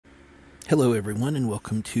Hello, everyone, and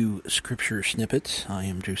welcome to Scripture Snippets. I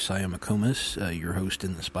am Josiah, your host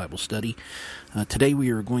in this Bible study. Today we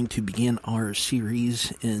are going to begin our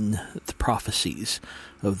series in the prophecies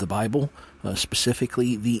of the Bible,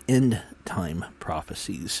 specifically the end-time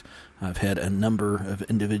prophecies. I've had a number of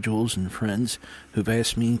individuals and friends who've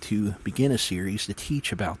asked me to begin a series to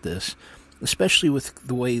teach about this, especially with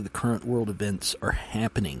the way the current world events are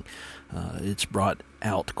happening. It's brought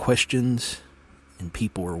out questions, and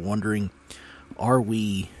people are wondering, are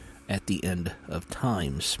we at the end of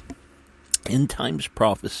times? End times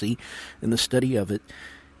prophecy, and the study of it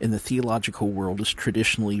in the theological world, is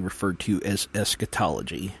traditionally referred to as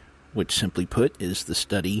eschatology, which simply put is the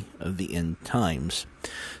study of the end times.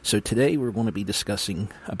 So today we're going to be discussing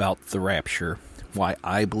about the rapture, why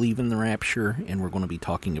I believe in the rapture, and we're going to be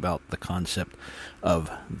talking about the concept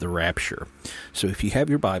of the rapture. So if you have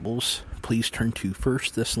your Bibles, please turn to 1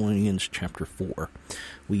 Thessalonians chapter 4.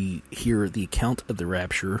 We hear the account of the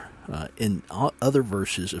rapture in other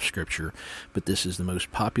verses of Scripture, but this is the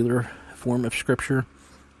most popular form of Scripture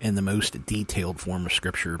and the most detailed form of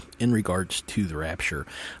Scripture in regards to the rapture.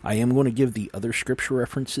 I am going to give the other Scripture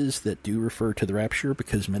references that do refer to the rapture,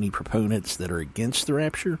 because many proponents that are against the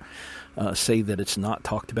rapture say that it's not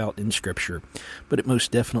talked about in Scripture, but it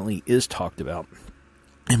most definitely is talked about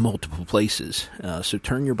in multiple places. So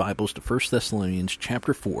turn your Bibles to 1 Thessalonians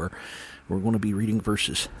chapter 4. We're going to be reading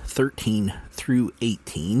verses 13 through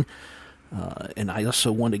 18. And I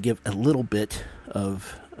also want to give a little bit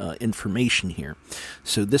of information here.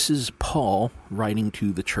 So this is Paul writing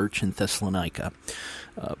to the church in Thessalonica.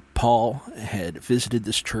 Paul had visited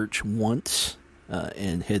this church once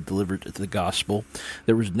and had delivered the gospel.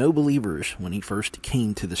 There was no believers when he first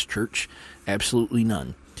came to this church, absolutely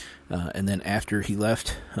none. And then after he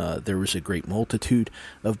left, there was a great multitude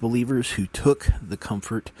of believers who took the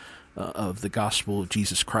comfort of the gospel of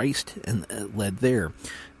Jesus Christ and led there.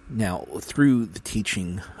 Now, through the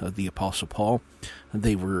teaching of the Apostle Paul,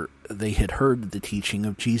 they had heard the teaching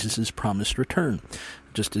of Jesus' promised return.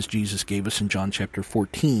 Just as Jesus gave us in John chapter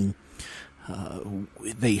 14,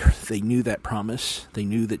 they knew that promise. They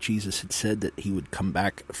knew that Jesus had said that he would come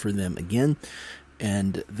back for them again.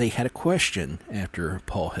 And they had a question after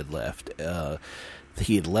Paul had left.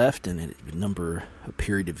 He had left, and a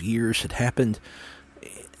period of years had happened.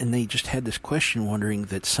 And they just had this question, wondering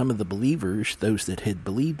that some of the believers, those that had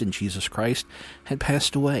believed in Jesus Christ, had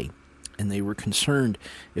passed away. And they were concerned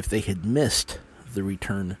if they had missed the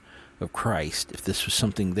return of Christ, if this was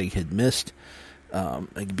something they had missed.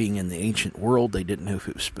 Like being in the ancient world, they didn't know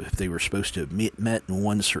if they were supposed to have met in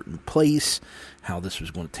one certain place, how this was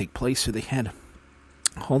going to take place. So they had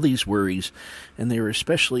all these worries, and they were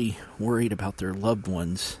especially worried about their loved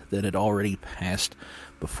ones that had already passed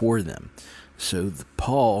before them. So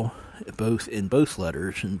Paul, in both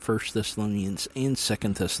letters, in 1 Thessalonians and 2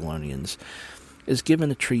 Thessalonians, is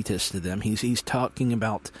given a treatise to them. He's talking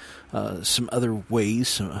about some other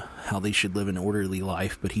ways, how they should live an orderly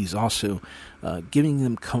life, but he's also giving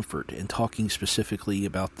them comfort and talking specifically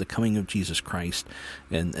about the coming of Jesus Christ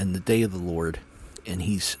and the day of the Lord. And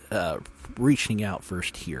he's reaching out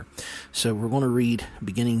first here. So we're going to read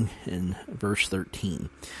beginning in verse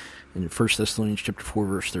 13. In 1 Thessalonians chapter 4,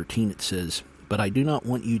 verse 13, it says, "But I do not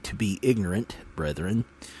want you to be ignorant, brethren."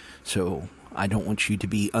 So I don't want you to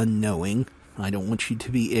be unknowing. I don't want you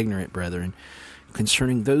to be ignorant, brethren,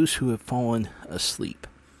 concerning those who have fallen asleep.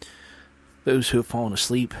 Those who have fallen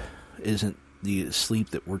asleep isn't the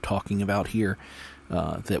sleep that we're talking about here,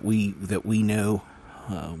 that we know.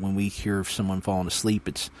 When we hear of someone falling asleep,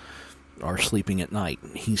 it's are sleeping at night.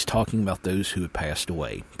 He's talking about those who have passed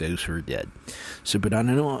away, those who are dead. So, "But I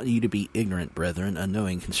don't want you to be ignorant, brethren,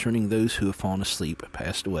 unknowing concerning those who have fallen asleep,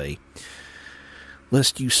 passed away,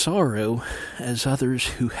 lest you sorrow as others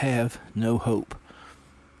who have no hope."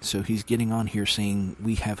 So he's getting on here saying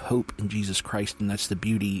we have hope in Jesus Christ, and that's the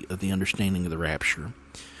beauty of the understanding of the rapture.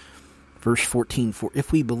 Verse 14, "For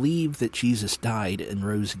if we believe that Jesus died and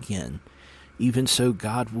rose again, even so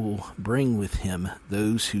God will bring with him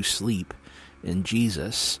those who sleep in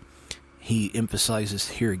Jesus." He emphasizes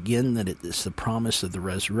here again that it is the promise of the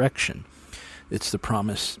resurrection. It's the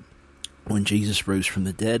promise when Jesus rose from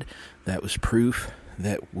the dead. That was proof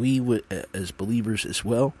that we would, as believers as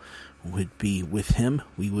well, would be with him.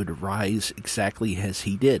 We would rise exactly as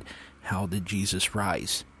he did. How did Jesus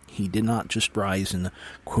rise? He did not just rise in the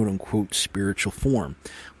quote-unquote spiritual form.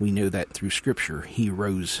 We know that through Scripture. He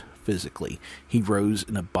rose physically. He rose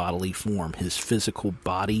in a bodily form. His physical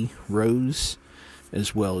body rose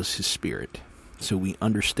as well as his spirit. So we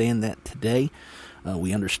understand that today.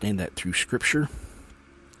 We understand that through Scripture.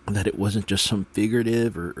 that it wasn't just some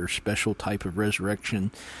figurative or special type of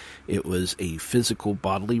resurrection. It was a physical,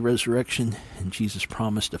 bodily resurrection, and Jesus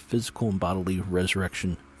promised a physical and bodily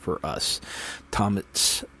resurrection for us.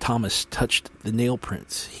 Thomas touched the nail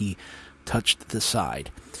prints. He touched the side.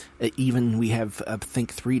 Even we have, I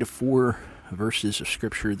think, 3 to 4 verses of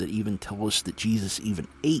Scripture that even tell us that Jesus even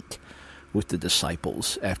ate with the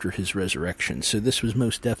disciples after his resurrection. So this was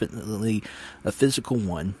most definitely a physical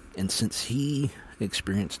one, and since he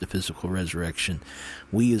experienced a physical resurrection,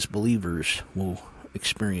 we as believers will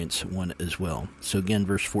experience one as well. So again,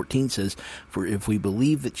 verse 14 says, "For if we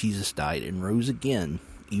believe that Jesus died and rose again,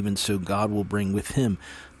 even so God will bring with him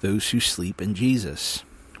those who sleep in Jesus."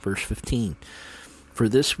 Verse 15, "For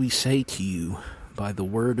this we say to you by the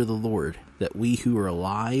word of the Lord, that we who are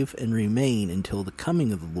alive and remain until the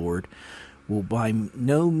coming of the Lord will by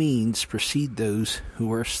no means precede those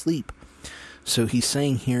who are asleep." So he's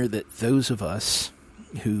saying here that those of us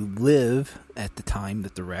who live at the time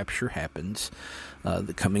that the rapture happens,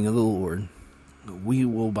 the coming of the Lord, we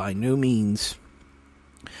will by no means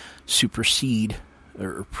supersede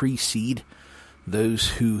or precede those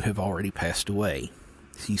who have already passed away.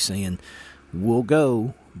 He's saying, we'll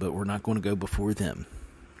go, but we're not going to go before them.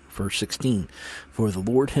 Verse 16, "For the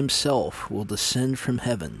Lord himself will descend from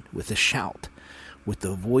heaven with a shout, with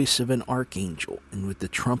the voice of an archangel, and with the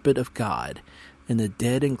trumpet of God, and the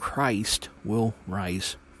dead in Christ will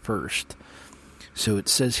rise first." So it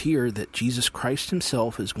says here that Jesus Christ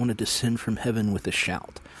himself is going to descend from heaven with a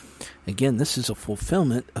shout. Again, this is a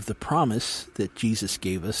fulfillment of the promise that Jesus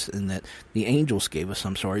gave us, and that the angels gave us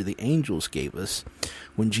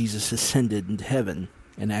when Jesus ascended into heaven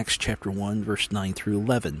in Acts chapter 1, verse 9 through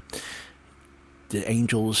 11. The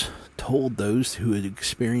angels told those who had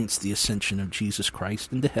experienced the ascension of Jesus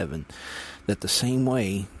Christ into heaven that the same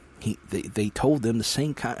way, they told them the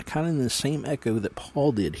same kind of in the same echo that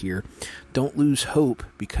Paul did here. Don't lose hope,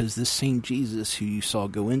 because this same Jesus who you saw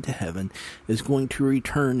go into heaven is going to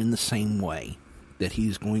return in the same way, that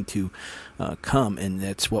he's going to come. And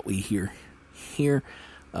that's what we hear here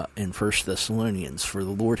in 1 Thessalonians. "For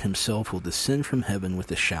the Lord himself will descend from heaven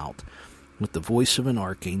with a shout, with the voice of an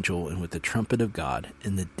archangel, and with the trumpet of God,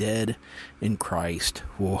 and the dead in Christ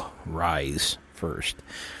will rise first."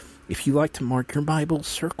 If you like to mark your Bible,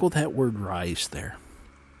 circle that word "rise" there,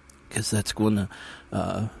 because that's going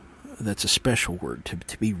to that's a special word,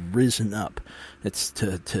 to be risen up. It's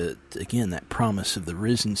to again, that promise of the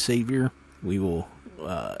risen Savior. We will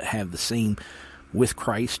have the same with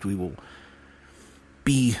Christ. We will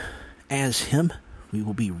be as him. We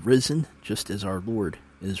will be risen just as our Lord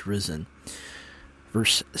is risen.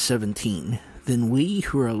 Verse 17, "Then we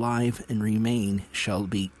who are alive and remain shall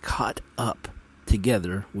be caught up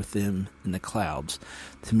together with them in the clouds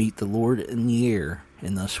to meet the Lord in the air,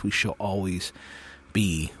 and thus we shall always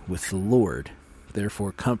be with the Lord.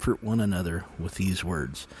 Therefore comfort one another with these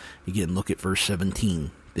words." Again, look at verse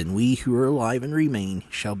 17. "Then we who are alive and remain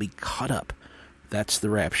shall be caught up." That's the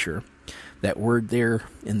rapture. That word there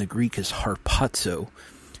in the Greek is harpazo,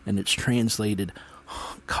 and it's translated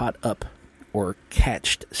caught up or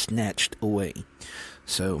catched, snatched away.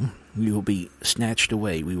 So we will be snatched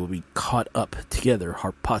away. We will be caught up together,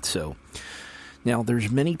 harpazo. Now, there's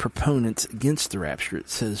many proponents against the rapture. It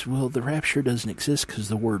says, well, the rapture doesn't exist because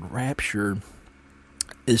the word rapture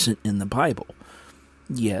isn't in the Bible.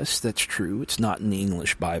 Yes, that's true. It's not in the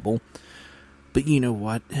English Bible. But you know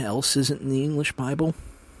what else isn't in the English Bible?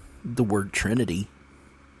 The word Trinity.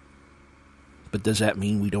 But does that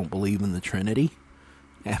mean we don't believe in the Trinity?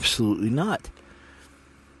 Absolutely not.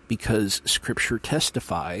 Because Scripture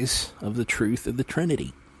testifies of the truth of the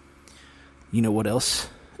Trinity. You know what else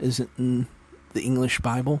isn't in the English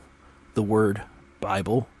Bible? The word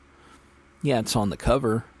Bible. Yeah, it's on the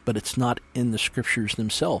cover, but it's not in the Scriptures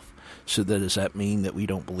themselves. So does that mean that we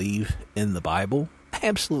don't believe in the Bible?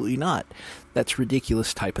 Absolutely not. That's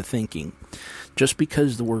ridiculous type of thinking. Just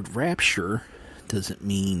because the word rapture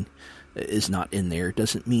is not in there,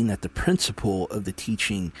 doesn't mean that the principle of the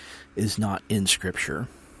teaching is not in Scripture.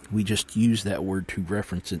 We just use that word to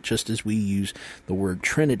reference it, just as we use the word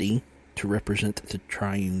Trinity to represent the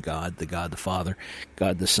triune God, the God the Father,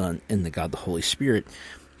 God the Son, and the God the Holy Spirit.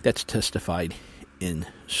 That's testified in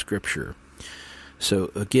Scripture.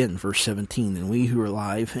 So again, verse 17, "And we who are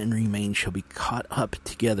alive and remain shall be caught up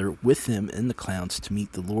together with them in the clouds to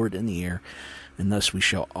meet the Lord in the air, and thus we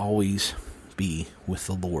shall always be with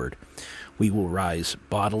the Lord." We will rise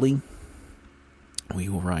bodily. We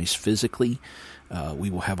will rise physically.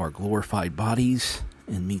 We will have our glorified bodies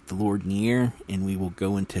and meet the Lord in the air, and we will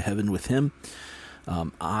go into heaven with Him.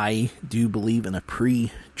 I do believe in a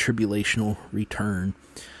pre-tribulational return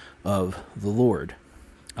of the Lord.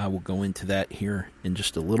 I will go into that here in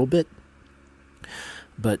just a little bit.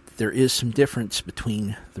 But there is some difference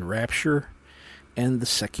between the rapture and the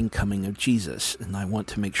second coming of Jesus. And I want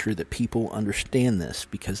to make sure that people understand this,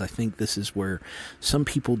 because I think this is where some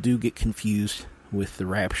people do get confused with the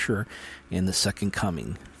rapture and the second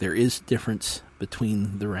coming. There is difference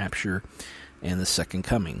between the rapture and the second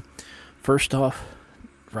coming. First off,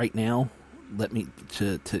 right now, let me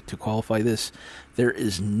to qualify this, there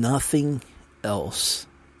is nothing else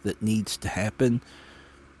that needs to happen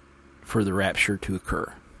for the rapture to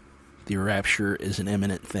occur. The rapture is an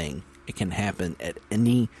imminent thing. It can happen at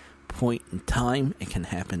any point in time. It can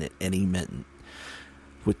happen at any minute.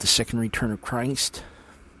 With the second return of Christ,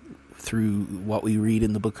 through what we read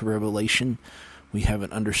in the book of Revelation, we have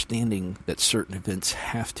an understanding that certain events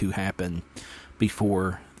have to happen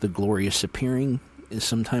before the glorious appearing is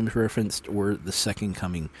sometimes referenced, or the second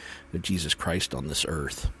coming of Jesus Christ on this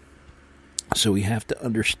earth. So we have to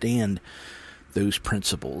understand those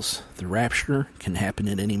principles. The rapture can happen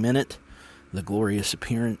at any minute. The glorious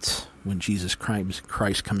appearance, when Jesus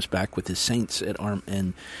Christ comes back with his saints at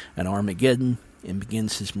Armageddon and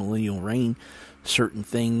begins his millennial reign, certain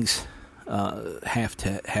things have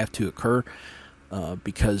to occur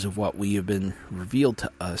because of what we have been revealed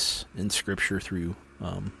to us in Scripture through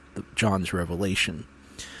John's revelation.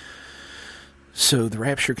 So the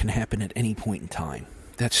rapture can happen at any point in time.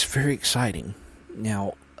 That's very exciting.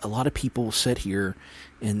 Now, a lot of people sit here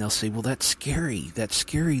and they'll say, well, that's scary. That's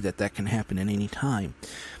scary that can happen at any time.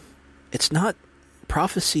 It's not.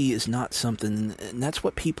 Prophecy is not something, and that's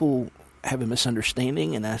what people have a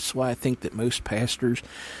misunderstanding, and that's why I think that most pastors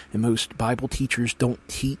and most Bible teachers don't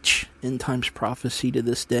teach end times prophecy to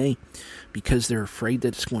this day, because they're afraid that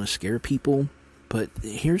it's going to scare people. But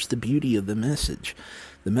here's the beauty of the message.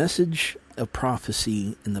 The message of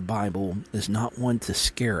prophecy in the Bible is not one to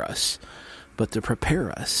scare us, but to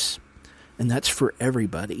prepare us. And that's for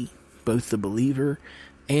everybody, both the believer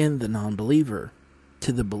and the non-believer.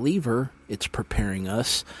 To the believer, it's preparing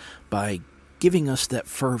us by giving us that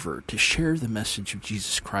fervor to share the message of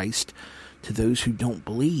Jesus Christ to those who don't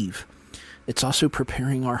believe. It's also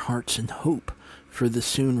preparing our hearts in hope for the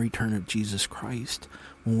soon return of Jesus Christ,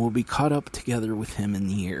 when we'll be caught up together with him in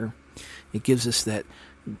the air. It gives us that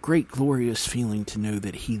great glorious feeling to know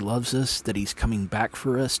that he loves us, that he's coming back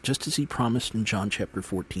for us, just as he promised in John chapter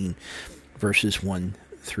 14, verses 1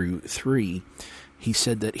 through 3. He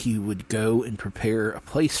said that he would go and prepare a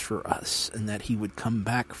place for us, and that he would come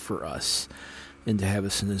back for us and to have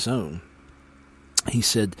us in his own. He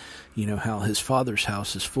said, how his Father's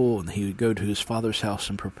house is full, and he would go to his Father's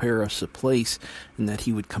house and prepare us a place, and that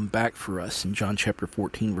he would come back for us in John chapter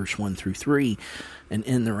 14, verse 1 through 3. And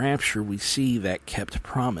in the rapture, we see that kept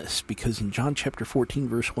promise, because in John chapter 14,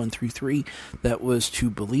 verse 1 through 3, that was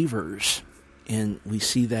to believers. And we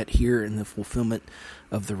see that here in the fulfillment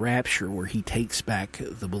of the rapture, where he takes back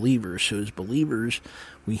the believers. So as believers,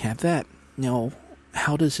 we have that. Now,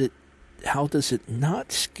 how does it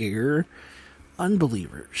not scare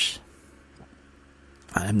unbelievers?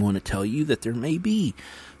 I'm going to tell you that there may be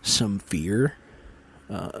some fear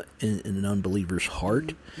in an unbeliever's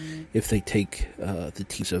heart if they take the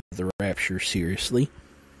teachings of the rapture seriously.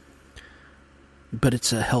 But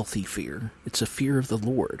it's a healthy fear. It's a fear of the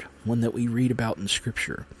Lord, one that we read about in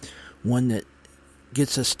Scripture, one that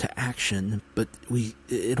gets us to action, but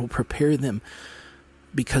it'll prepare them,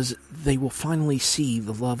 because they will finally see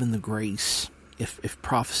the love and the grace. If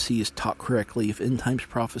prophecy is taught correctly, if end times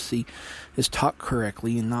prophecy is taught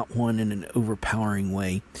correctly and not one in an overpowering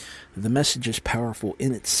way, the message is powerful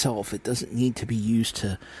in itself. It doesn't need to be used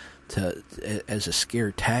as a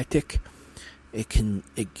scare tactic.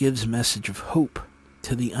 It gives a message of hope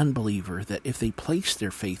to the unbeliever, that if they place their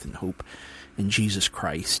faith and hope in Jesus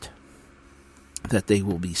Christ, that they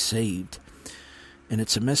will be saved. And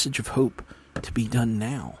it's a message of hope to be done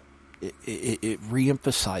now. It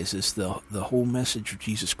reemphasizes the whole message of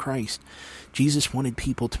Jesus Christ. Jesus wanted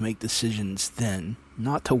people to make decisions then,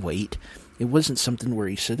 not to wait. It wasn't something where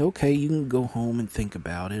he said, okay, you can go home and think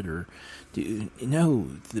about it, or no,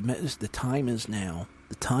 the time is now.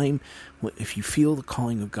 The time, if you feel the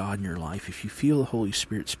calling of God in your life, if you feel the Holy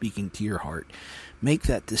Spirit speaking to your heart, make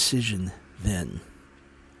that decision then.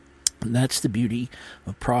 And that's the beauty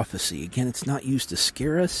of prophecy. Again, it's not used to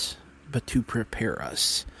scare us, but to prepare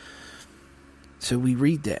us. So we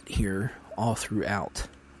read that here all throughout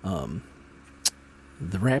the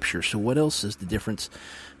rapture. So what else is the difference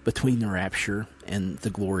between the rapture and the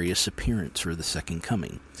glorious appearance, or the second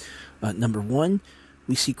coming? Number one,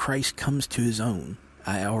 we see Christ comes to his own.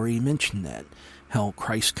 I already mentioned that. how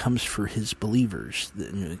Christ comes for his believers.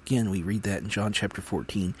 And again, we read that in John chapter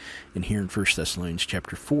 14 and here in 1 Thessalonians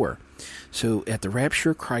chapter 4. So at the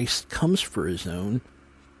rapture, Christ comes for his own,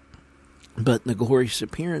 but in the glorious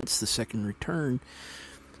appearance, the second return,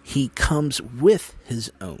 he comes with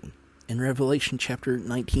his own. In Revelation chapter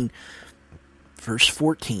 19, verse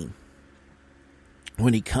 14,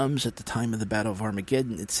 when he comes at the time of the Battle of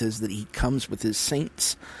Armageddon, it says that he comes with his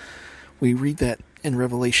saints. We read that in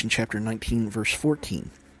Revelation chapter 19, verse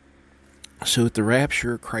 14. So at the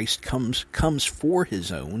rapture, Christ comes for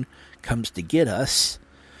his own, comes to get us,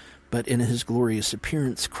 but in his glorious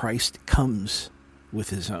appearance, Christ comes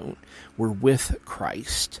with his own. We're with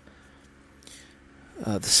Christ.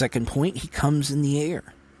 The second point, he comes in the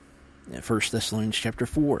air. 1 Thessalonians chapter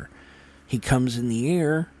 4. He comes in the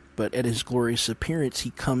air, but at his glorious appearance,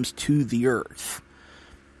 he comes to the earth.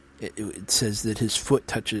 It says that his foot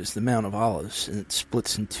touches the Mount of Olives, and it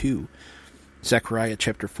splits in two. Zechariah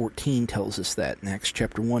chapter 14 tells us that. And Acts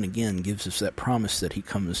chapter 1 again gives us that promise that he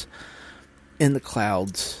comes in the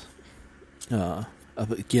clouds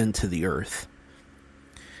again to the earth.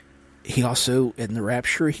 He also, in the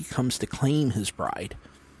rapture, he comes to claim his bride.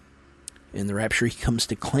 In the rapture, he comes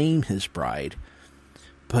to claim his bride.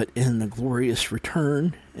 But in the glorious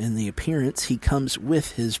return, in the appearance, he comes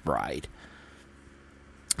with his bride.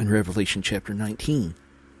 In Revelation chapter 19.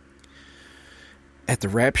 At the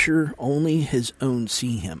rapture, only his own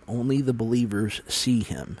see him. Only the believers see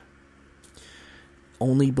him.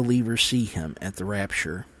 Only believers see him at the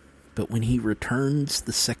rapture. But when he returns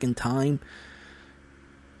the second time,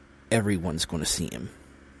 everyone's going to see him.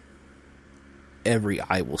 Every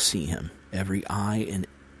eye will see him. Every eye and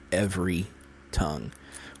every tongue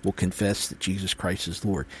will confess that Jesus Christ is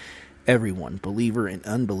Lord. Everyone, believer and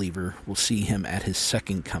unbeliever, will see him at his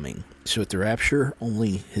second coming. So at the rapture,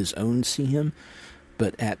 only his own see him,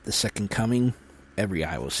 but at the second coming, every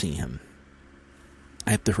eye will see him.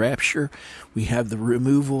 At the rapture, we have the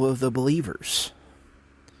removal of the believers.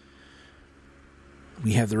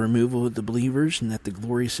 We have the removal of the believers, and at the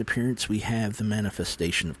glorious appearance, we have the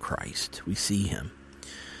manifestation of Christ. We see him.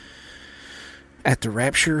 At the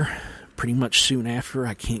rapture, pretty much soon after,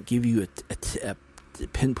 I can't give you a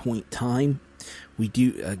pinpoint time. We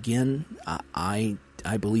do, again, I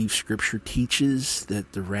believe Scripture teaches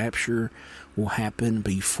that the rapture will happen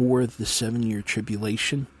before the 7-year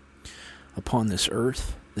tribulation upon this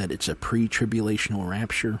earth, that it's a pre-tribulational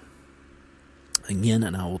rapture. Again,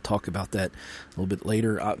 and I will talk about that a little bit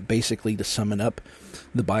later. Basically, to sum it up,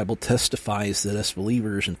 the Bible testifies that us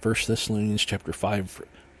believers in 1 Thessalonians chapter 5,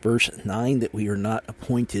 verse 9, that we are not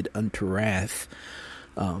appointed unto wrath.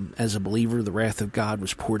 As a believer, the wrath of God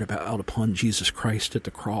was poured out upon Jesus Christ at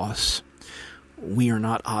the cross. We are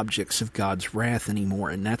not objects of God's wrath anymore,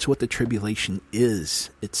 and that's what the tribulation is.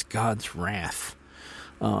 It's God's wrath.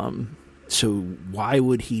 So why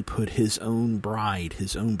would he put his own bride,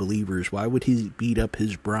 his own believers, why would he beat up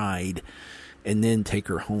his bride and then take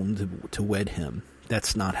her home to wed him?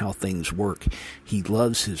 That's not how things work. He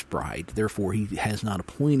loves his bride. Therefore, he has not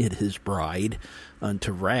appointed his bride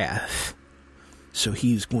unto wrath. So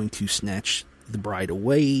he's going to snatch the bride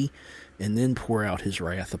away and then pour out his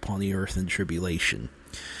wrath upon the earth in tribulation.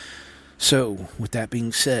 So, with that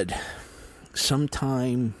being said,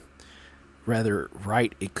 sometime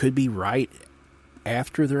it could be right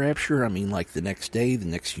after the rapture. I mean, like the next day, the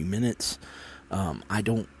next few minutes. I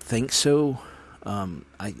don't think so.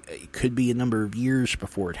 It could be a number of years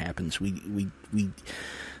before it happens.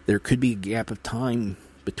 There could be a gap of time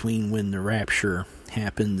between when the rapture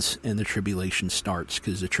happens and the tribulation starts,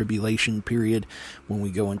 because the tribulation period, when we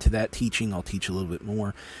go into that teaching, I'll teach a little bit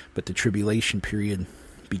more, but the tribulation period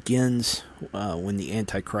begins when the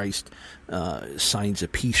Antichrist signs a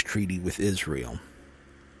peace treaty with Israel.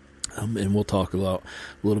 And we'll talk a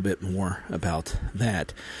little bit more about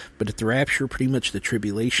that. But at the rapture, pretty much the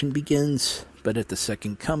tribulation begins, but at the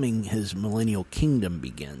second coming, his millennial kingdom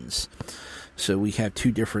begins. So we have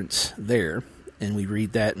two differences there, and we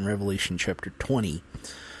read that in Revelation chapter 20.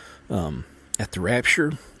 At the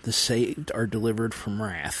rapture, the saved are delivered from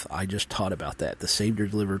wrath. I just taught about that. The saved are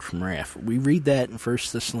delivered from wrath. We read that in 1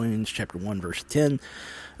 Thessalonians chapter 1, verse 10.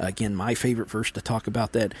 Again, my favorite verse to talk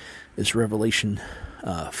about that is Revelation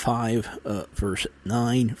 5, verse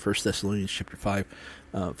 9. 1 Thessalonians chapter 5,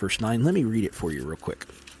 verse 9. Let me read it for you real quick.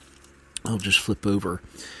 I'll just flip over.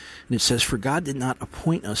 And it says, "For God did not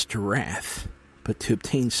appoint us to wrath, but to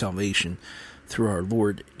obtain salvation through our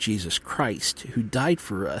Lord Jesus Christ, who died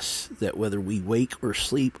for us, that whether we wake or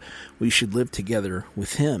sleep, we should live together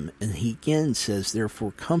with him." And he again says,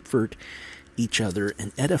 "Therefore comfort each other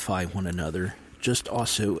and edify one another, just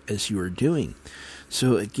also as you are doing.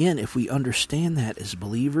 So again, if we understand that as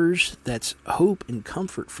believers, that's hope and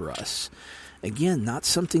comfort for us. Again, not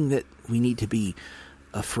something that we need to be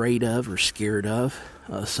afraid of or scared of,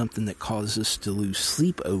 something that causes us to lose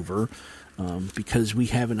sleep over, because we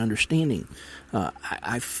have an understanding.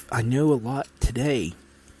 I know a lot today,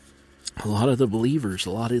 a lot of the believers,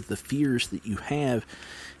 a lot of the fears that you have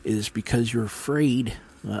is because you're afraid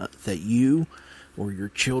that you or your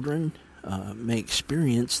children may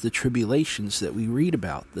experience the tribulations that we read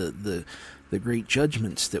about, the great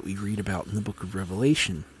judgments that we read about in the book of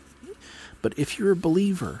Revelation. But if you're a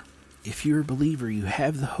believer, you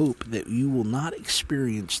have the hope that you will not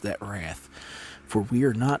experience that wrath, for we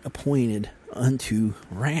are not appointed unto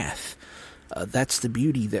wrath. That's the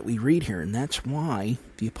beauty that we read here, and that's why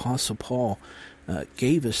the Apostle Paul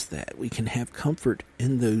gave us that. We can have comfort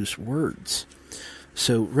in those words.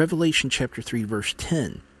 So Revelation chapter 3, verse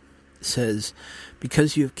 10 says,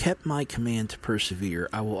 "Because you have kept my command to persevere,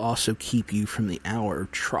 I will also keep you from the hour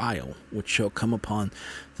of trial, which shall come upon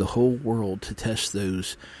the whole world to test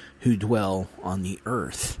those who dwell on the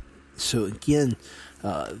earth." So again,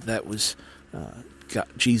 that was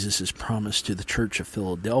Jesus' promise to the church of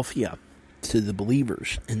Philadelphia, to the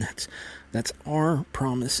believers, and that's our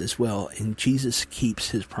promise as well, and Jesus keeps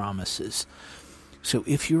his promises. So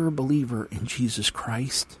if you're a believer in Jesus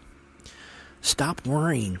Christ, stop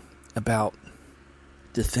worrying about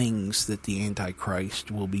the things that the Antichrist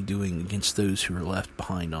will be doing against those who are left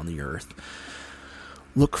behind on the earth.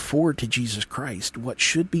 Look forward to Jesus Christ. What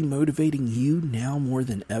should be motivating you now more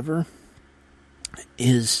than ever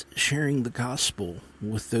is sharing the gospel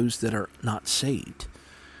with those that are not saved,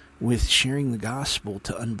 with sharing the gospel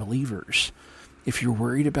to unbelievers. If you're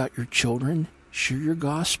worried about your children, share your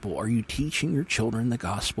gospel. Are you teaching your children the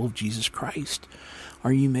gospel of Jesus Christ?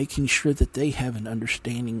 Are you making sure that they have an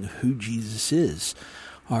understanding of who Jesus is?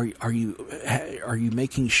 Are you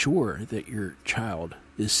making sure that your child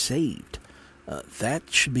is saved? That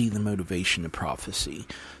should be the motivation of prophecy,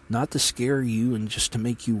 not to scare you and just to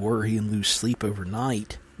make you worry and lose sleep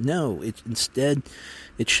overnight. No, instead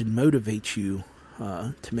it should motivate you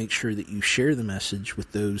to make sure that you share the message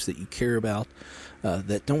with those that you care about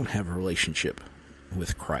that don't have a relationship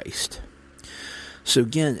with Christ. So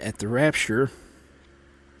again, at the rapture,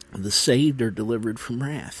 the saved are delivered from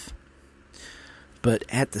wrath. But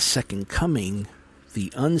at the second coming,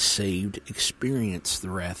 the unsaved experience the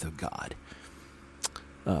wrath of God.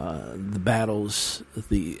 At the Battle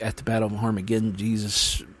of Armageddon,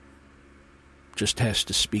 Jesus just has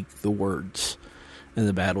to speak the words, and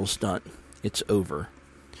the battle's done. It's over.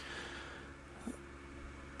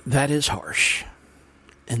 That is harsh,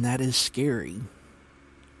 and that is scary,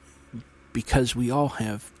 because we all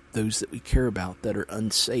have those that we care about that are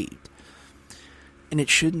unsaved. And it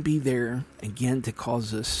shouldn't be there, again, to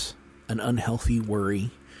cause us an unhealthy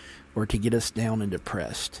worry or to get us down and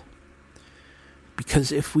depressed.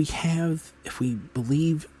 Because if we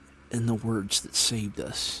believe in the words that saved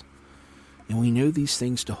us, and we know these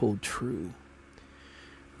things to hold true,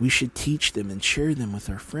 we should teach them and share them with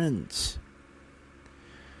our friends.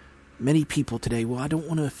 Many people today, I don't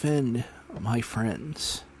want to offend my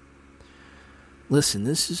friends. Listen,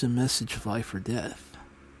 this is a message of life or death.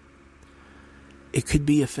 It could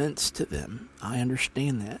be offense to them. I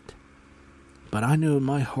understand that. But I know in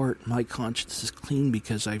my heart, my conscience is clean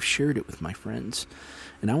because I've shared it with my friends.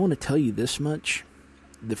 And I want to tell you this much.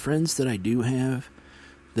 The friends that I do have,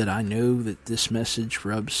 that I know that this message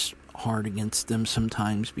rubs hard against them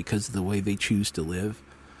sometimes because of the way they choose to live,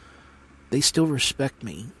 they still respect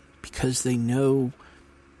me because they know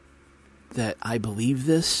that I believe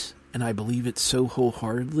this, and I believe it so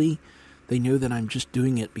wholeheartedly. They know that I'm just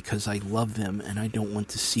doing it because I love them and I don't want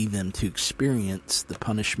to see them to experience the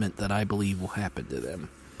punishment that I believe will happen to them,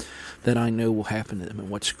 that I know will happen to them, and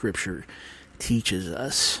what Scripture teaches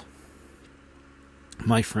us.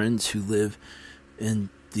 My friends who live in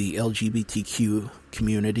the LGBTQ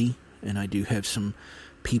community, and I do have some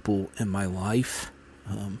people in my life,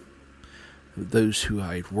 those who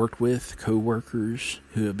I've worked with, co-workers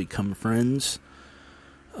who have become friends,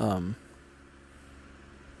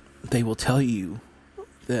 they will tell you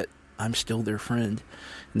that I'm still their friend,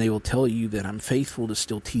 and they will tell you that I'm faithful to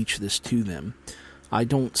still teach this to them. I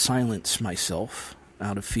don't silence myself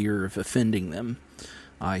out of fear of offending them.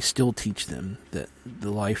 I still teach them that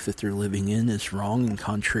the life that they're living in is wrong and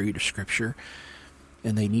contrary to Scripture,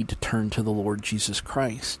 and they need to turn to the Lord Jesus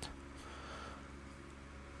Christ.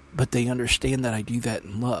 But they understand that I do that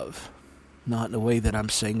in love, not in a way that I'm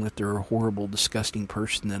saying that they're a horrible, disgusting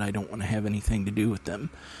person that I don't want to have anything to do with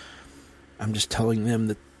them. I'm just telling them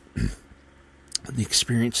that the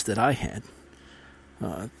experience that I had,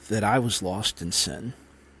 that I was lost in sin,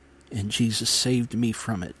 and Jesus saved me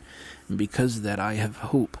from it. And because of that, I have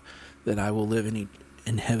hope that I will live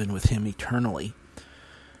in heaven with him eternally.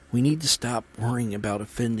 We need to stop worrying about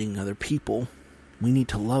offending other people. We need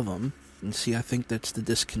to love them. And see, I think that's the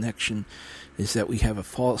disconnection, is that we have a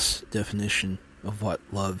false definition of what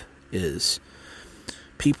love is.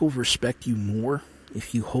 People respect you more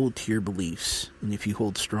if you hold to your beliefs and if you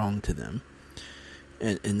hold strong to them.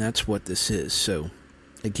 And that's what this is. So,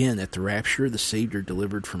 again, at the rapture, the saved are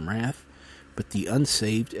delivered from wrath, but the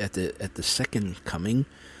unsaved at the second coming,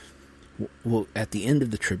 will, at the end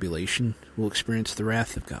of the tribulation, will experience the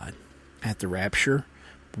wrath of God. At the rapture,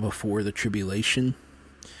 before the tribulation,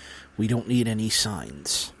 we don't need any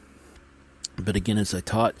signs. But again, as I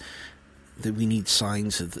taught, that we need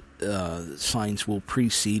signs. Signs will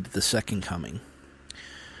precede the second coming.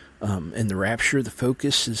 In the rapture, the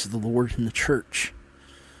focus is the Lord and the church.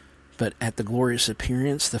 But at the glorious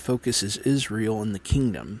appearance, the focus is Israel and the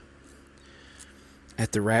kingdom.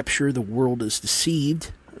 At the rapture, the world is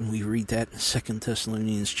deceived, and we read that in 2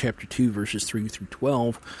 Thessalonians chapter 2, verses 3 through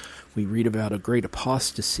 12. We read about a great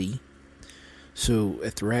apostasy. So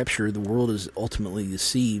at the rapture, the world is ultimately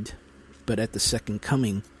deceived, but at the second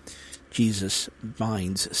coming, Jesus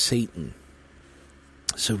binds Satan.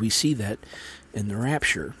 So we see that in the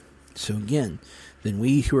rapture. So again, then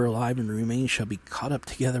we who are alive and remain shall be caught up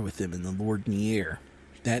together with them in the Lord in the air.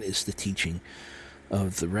 That is the teaching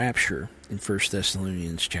of the rapture in 1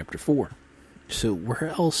 Thessalonians chapter 4. So where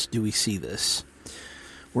else do we see this?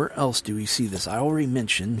 Where else do we see this? I already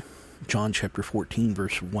mentioned John chapter 14,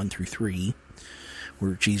 verse 1 through 3,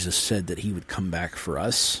 where Jesus said that he would come back for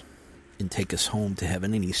us and take us home to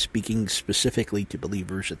heaven, and he's speaking specifically to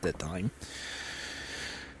believers at that time.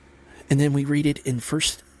 And then we read it in 1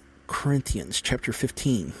 Corinthians chapter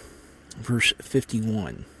 15, verse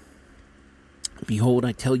 51. Behold,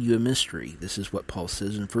 I tell you a mystery. This is what Paul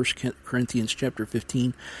says in 1 Corinthians chapter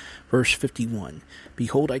 15, verse 51.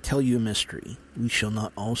 Behold, I tell you a mystery. We shall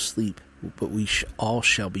not all sleep, but we all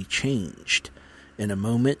shall be changed. In a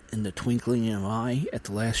moment, in the twinkling of an eye, at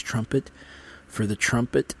the last trumpet. For the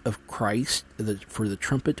trumpet of Christ, for the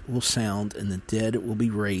trumpet will sound, and the dead will be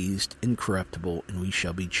raised incorruptible, and we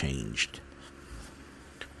shall be changed.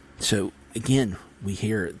 So, again, we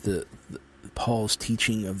hear Paul's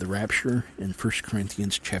teaching of the rapture in 1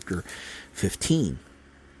 Corinthians chapter 15.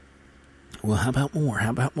 Well, how about more?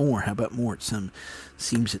 How about more? How about more? It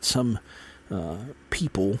seems that some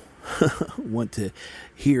people want to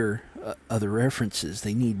hear other references.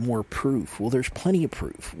 They need more proof. Well, there's plenty of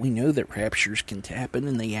proof. We know that raptures can happen,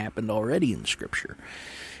 and they happened already in Scripture.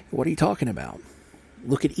 What are you talking about?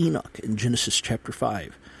 Look at Enoch in Genesis chapter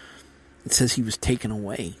 5. It says he was taken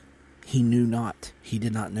away. He knew not. He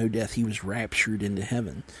did not know death. He was raptured into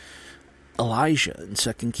heaven. Elijah in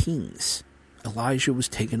 2 Kings. Elijah was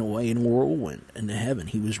taken away in a whirlwind into heaven.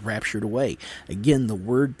 He was raptured away. Again, the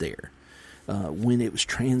word there. When it was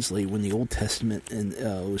translated, when the Old Testament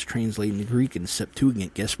was translated in the Greek and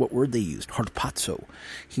Septuagint, guess what word they used? Harpazo.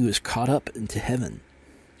 He was caught up into heaven.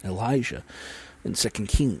 Elijah in 2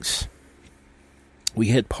 Kings. We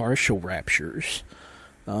had partial raptures.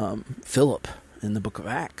 Philip in the book of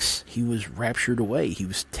Acts, he was raptured away. He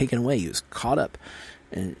was taken away. He was caught up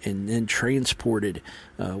and then transported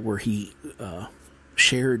where he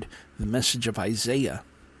shared the message of Isaiah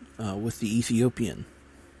with the Ethiopian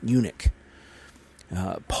eunuch.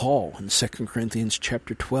 Paul in 2 Corinthians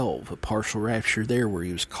chapter 12, a partial rapture there where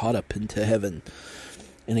he was caught up into heaven.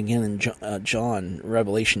 And again in John,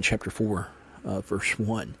 Revelation chapter 4, verse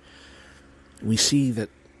 1, we see that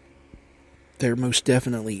there most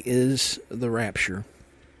definitely is the rapture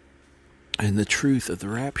and the truth of the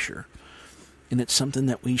rapture. And it's something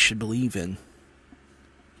that we should believe in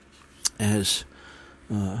as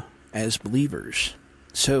believers.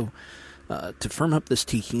 So, to firm up this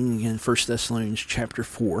teaching, again, 1 Thessalonians chapter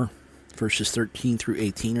 4, verses 13 through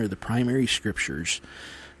 18 are the primary scriptures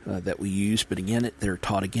that we use. But again, they're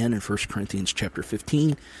taught again in 1 Corinthians chapter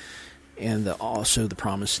 15, and also the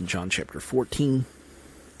promise in John chapter 14,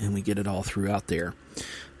 and we get it all throughout there.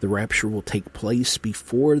 The rapture will take place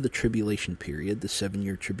before the tribulation period, the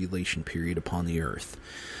 7-year tribulation period upon the earth.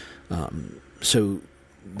 So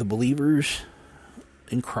the believers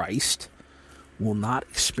in Christ will not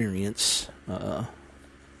experience the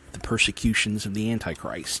persecutions of the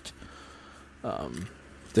Antichrist. Now,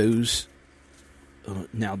 does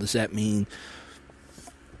that mean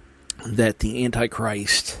that the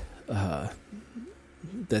Antichrist, that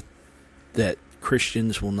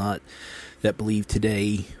Christians will not, that believe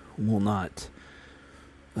today, will not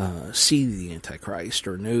see the Antichrist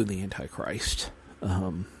or know the Antichrist?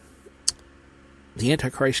 The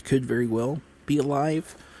Antichrist could very well be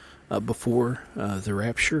alive before the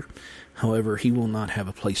rapture. However, he will not have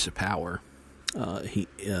a place of power. He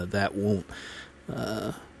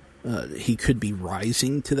could be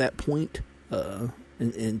rising to that point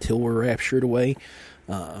until we're raptured away.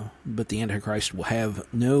 But the Antichrist will have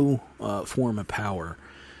no form of power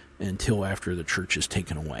until after the church is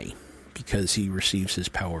taken away, because he receives his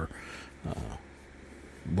power,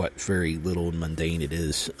 what very little and mundane it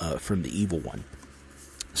is, from the evil one.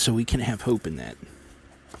 So we can have hope in that.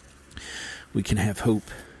 We can have hope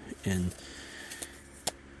in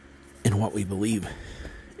what we believe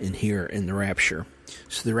in here in the rapture.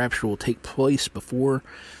 So the rapture will take place before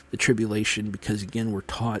the tribulation, because again we're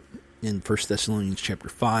taught in 1 Thessalonians chapter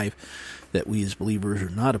 5 that we as believers are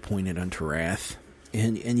not appointed unto wrath.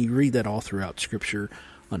 And you read that all throughout Scripture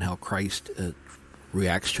on how Christ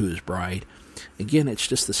reacts to his bride. Again, it's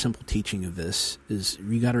just the simple teaching of this, is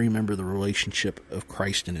you got to remember the relationship of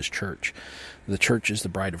Christ and his church. The church is the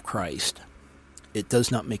bride of Christ. It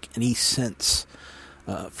does not make any sense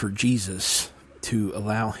for Jesus to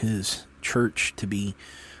allow his church to be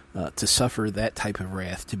to suffer that type of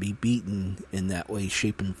wrath, to be beaten in that way,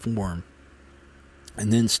 shape, and form,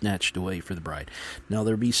 and then snatched away for the bride. Now,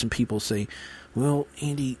 there'll be some people say, well,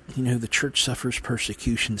 Andy, the church suffers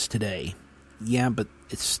persecutions today. Yeah, but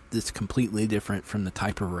it's completely different from the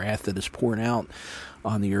type of wrath that is poured out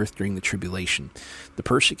on the earth during the tribulation. The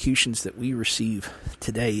persecutions that we receive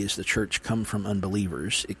today as the church come from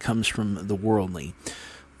unbelievers. It comes from the worldly.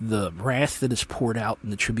 The wrath that is poured out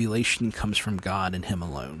in the tribulation comes from God and him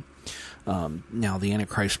alone. Now, the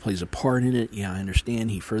Antichrist plays a part in it. Yeah, I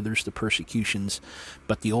understand. He furthers the persecutions.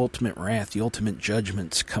 But the ultimate wrath, the ultimate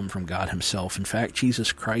judgments come from God himself. In fact,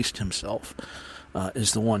 Jesus Christ himself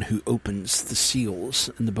is the one who opens the seals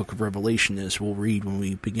in the book of Revelation, as we'll read when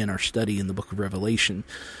we begin our study in the book of Revelation,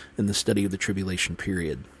 in the study of the tribulation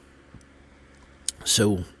period.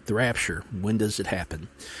 So, the rapture, when does it happen?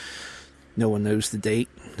 No one knows the date.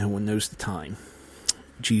 No one knows the time.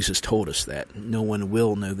 Jesus told us that. No one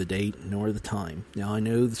will know the date nor the time. Now, I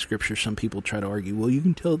know the Scripture, some people try to argue, well, you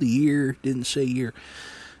can tell the year, didn't say year.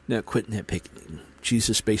 No, quit nitpicking.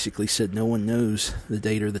 Jesus basically said no one knows the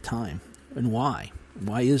date or the time. And why?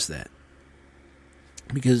 Why is that?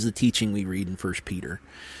 Because the teaching we read in 1 Peter,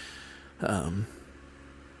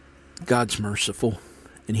 God's merciful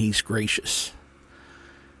and he's gracious.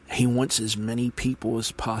 He wants as many people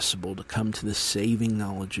as possible to come to the saving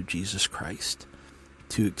knowledge of Jesus Christ,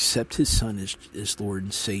 to accept his Son as Lord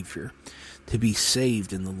and Savior, to be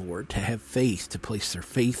saved in the Lord, to have faith, to place their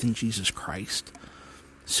faith in Jesus Christ.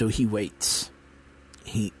 So he waits.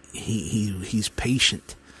 He's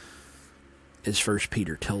patient, as 1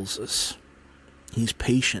 Peter tells us. He's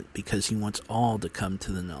patient because he wants all to come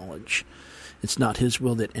to the knowledge. It's not his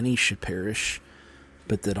will that any should perish,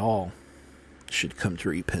 but that all should come to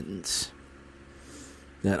repentance,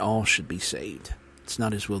 that all should be saved. It's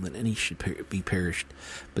not his will that any should be perished,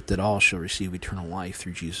 but that all shall receive eternal life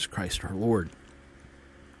through Jesus Christ our Lord.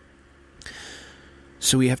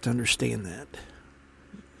 So we have to understand that.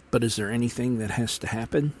 But is there anything that has to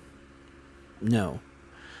happen? No.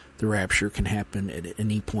 The rapture can happen at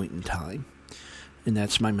any point in time. And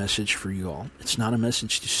that's my message for you all. It's not a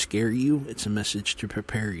message to scare you. It's a message to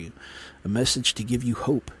prepare you. A message to give you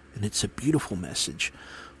hope. And it's a beautiful message.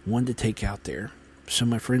 One to take out there. So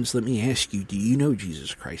my friends, let me ask you, do you know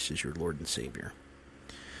Jesus Christ as your Lord and Savior?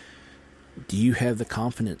 Do you have the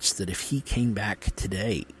confidence that if he came back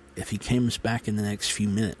today, if he comes back in the next few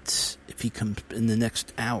minutes, if he comes in the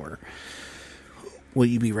next hour, will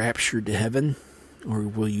you be raptured to heaven or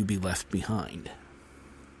will you be left behind?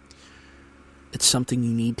 It's something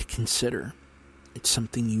you need to consider. It's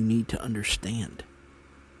something you need to understand.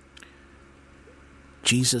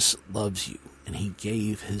 Jesus loves you, and he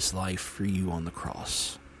gave his life for you on the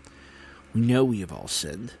cross. We know we have all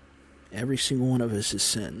sinned. Every single one of us has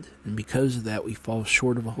sinned, and because of that we fall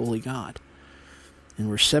short of a holy God, and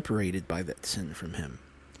we're separated by that sin from him.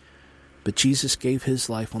 But Jesus gave his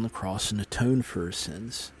life on the cross and atoned for our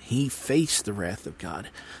sins. He faced the wrath of God.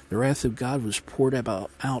 The wrath of God was poured out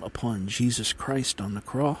upon Jesus Christ on the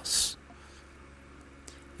cross,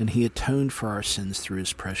 and he atoned for our sins through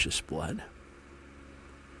his precious blood.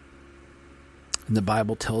 And the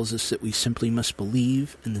Bible tells us that we simply must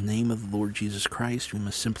believe in the name of the Lord Jesus Christ. We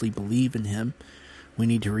must simply believe in him. We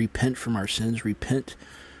need to repent from our sins, repent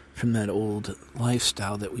from that old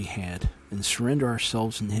lifestyle that we had, and surrender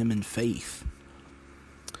ourselves in him in faith.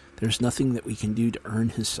 There's nothing that we can do to earn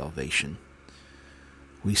his salvation.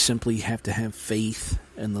 We simply have to have faith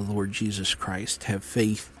in the Lord Jesus Christ, have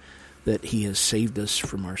faith that he has saved us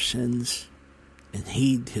from our sins, and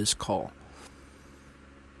heed his call.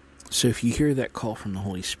 So if you hear that call from the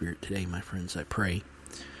Holy Spirit today, my friends, I pray,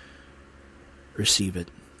 receive it.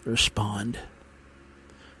 Respond.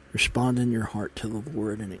 Respond in your heart to the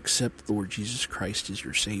Lord and accept the Lord Jesus Christ as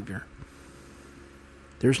your Savior.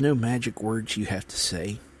 There's no magic words you have to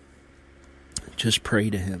say. Just pray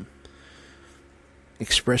to Him,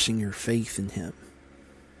 expressing your faith in Him.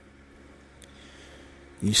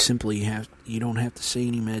 You don't have to say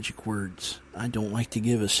any magic words. I don't like to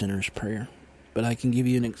give a sinner's prayer, but I can give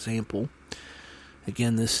you an example.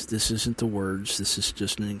 Again, this isn't the words, this is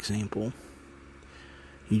just an example.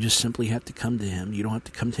 You just simply have to come to Him. You don't have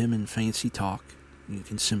to come to Him in fancy talk. You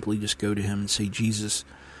can simply just go to Him and say, Jesus,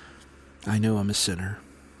 I know I'm a sinner.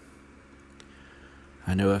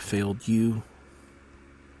 I know I failed You,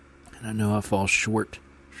 and I know I fall short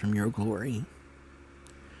from Your glory.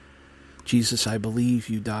 Jesus, I believe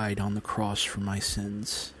You died on the cross for my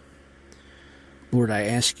sins. Lord, I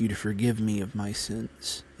ask You to forgive me of my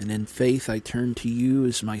sins, and in faith I turn to You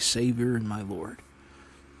as my Savior and my Lord.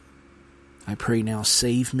 I pray now,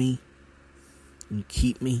 save me and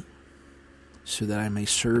keep me so that I may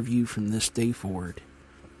serve You from this day forward.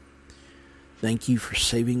 Thank You for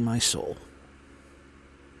saving my soul.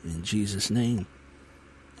 In Jesus' name,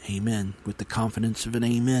 amen. With the confidence of an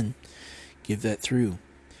amen, give that through.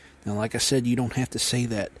 Now, like I said, you don't have to say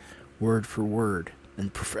that word for word. And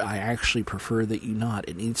I actually prefer that you not.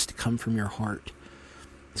 It needs to come from your heart.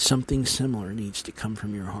 Something similar needs to come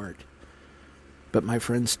from your heart. But my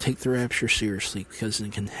friends, take the rapture seriously, because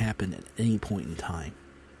it can happen at any point in time.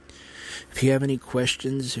 If you have any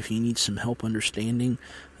questions, if you need some help understanding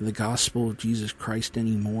the gospel of Jesus Christ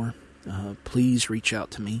anymore, please reach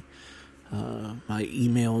out to me. My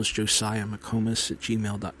email is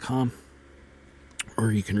josiahmccomas@gmail.com.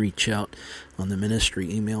 Or you can reach out on the ministry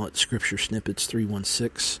email at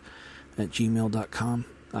scripturesnippets316@gmail.com.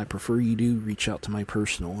 I prefer you do reach out to my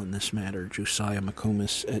personal in this matter,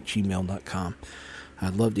 josiahmccomas@gmail.com.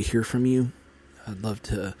 I'd love to hear from you. I'd love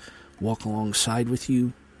to walk alongside with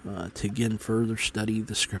you to again further study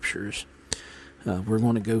the Scriptures. We're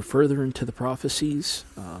going to go further into the prophecies.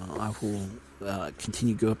 I will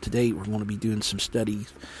continue to go up to date. We're going to be doing some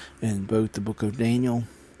studies in both the book of Daniel,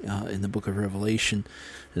 in the book of Revelation,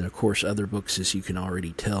 and of course other books, as you can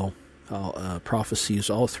already tell. Prophecy is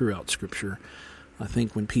all throughout Scripture. I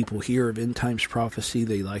think when people hear of end times prophecy,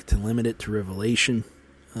 they like to limit it to Revelation,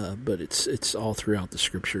 but it's all throughout the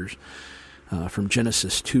Scriptures, from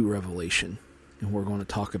Genesis to Revelation, and we're going to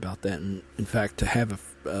talk about that. And in fact, to have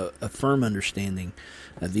a firm understanding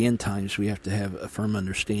of the end times, we have to have a firm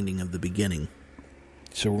understanding of the beginning.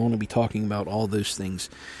 So we're going to be talking about all those things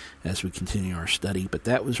as we continue our study. But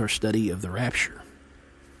that was our study of the rapture,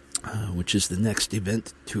 which is the next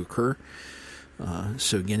event to occur.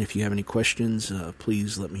 So again, if you have any questions,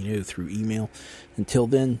 please let me know through email. Until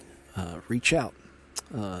then, reach out,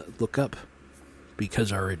 look up,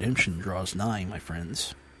 because our redemption draws nigh, my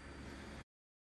friends.